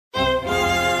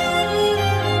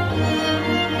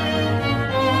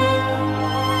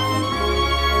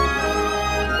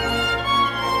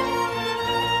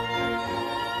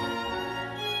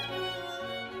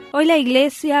Hoy la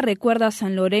Iglesia recuerda a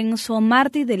San Lorenzo,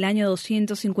 mártir del año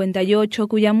 258,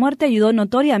 cuya muerte ayudó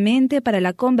notoriamente para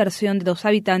la conversión de los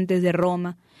habitantes de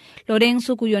Roma.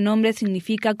 Lorenzo, cuyo nombre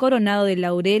significa coronado de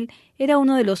laurel, era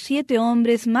uno de los 7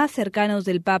 hombres más cercanos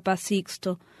del Papa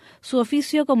Sixto. Su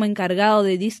oficio como encargado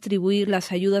de distribuir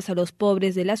las ayudas a los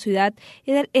pobres de la ciudad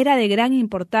era de gran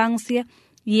importancia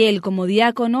y él, como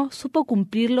diácono, supo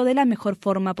cumplirlo de la mejor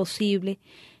forma posible.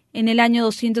 En el año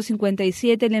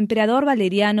 257 el emperador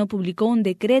Valeriano publicó un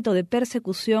decreto de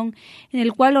persecución en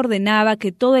el cual ordenaba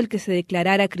que todo el que se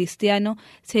declarara cristiano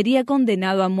sería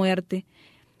condenado a muerte.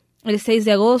 El 6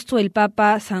 de agosto el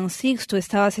Papa San Sixto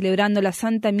estaba celebrando la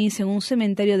Santa Misa en un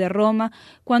cementerio de Roma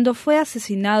cuando fue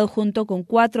asesinado junto con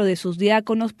 4 de sus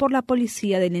diáconos por la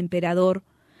policía del emperador.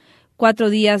 4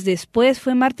 días después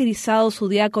fue martirizado su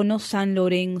diácono San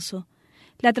Lorenzo.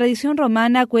 La tradición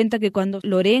romana cuenta que cuando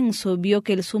Lorenzo vio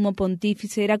que el sumo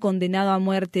pontífice era condenado a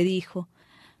muerte, dijo: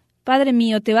 «Padre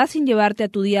mío, ¿te vas sin llevarte a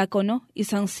tu diácono?» Y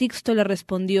San Sixto le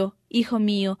respondió: «Hijo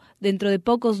mío, dentro de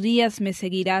pocos días me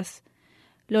seguirás».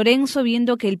 Lorenzo,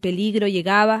 viendo que el peligro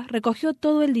llegaba, recogió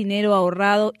todo el dinero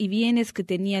ahorrado y bienes que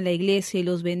tenía la iglesia y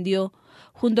los vendió,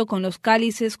 junto con los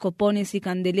cálices, copones y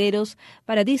candeleros,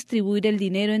 para distribuir el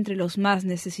dinero entre los más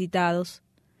necesitados.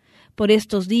 Por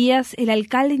estos días, el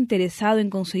alcalde, interesado en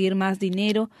conseguir más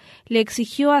dinero, le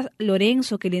exigió a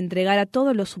Lorenzo que le entregara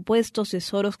todos los supuestos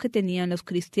tesoros que tenían los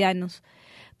cristianos.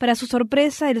 Para su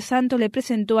sorpresa, el santo le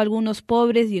presentó a algunos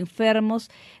pobres y enfermos,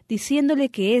 diciéndole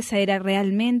que esa era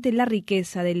realmente la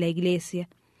riqueza de la iglesia.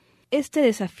 Este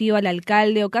desafío al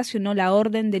alcalde ocasionó la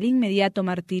orden del inmediato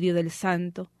martirio del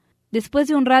santo. Después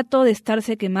de un rato de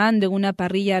estarse quemando en una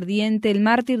parrilla ardiente, el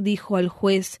mártir dijo al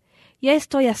juez: «Ya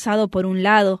estoy asado por un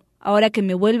lado, ahora que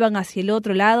me vuelvan hacia el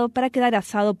otro lado para quedar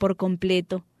asado por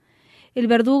completo». El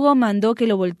verdugo mandó que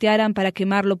lo voltearan para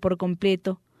quemarlo por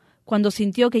completo. Cuando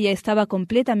sintió que ya estaba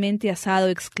completamente asado,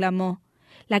 exclamó: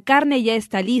 «La carne ya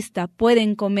está lista,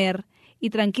 pueden comer», y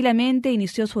tranquilamente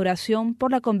inició su oración por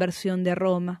la conversión de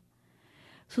Roma.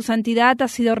 Su santidad ha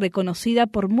sido reconocida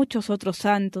por muchos otros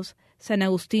santos. San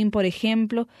Agustín, por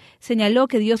ejemplo, señaló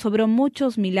que Dios obró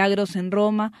muchos milagros en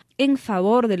Roma en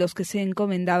favor de los que se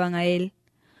encomendaban a él.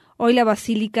 Hoy la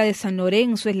Basílica de San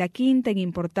Lorenzo es la 5ª en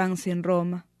importancia en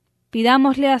Roma.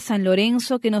 Pidámosle a San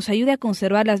Lorenzo que nos ayude a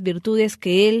conservar las virtudes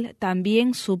que él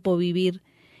también supo vivir,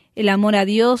 el amor a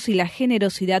Dios y la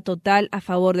generosidad total a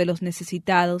favor de los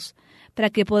necesitados, para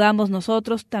que podamos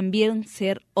nosotros también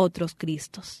ser otros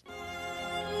Cristos.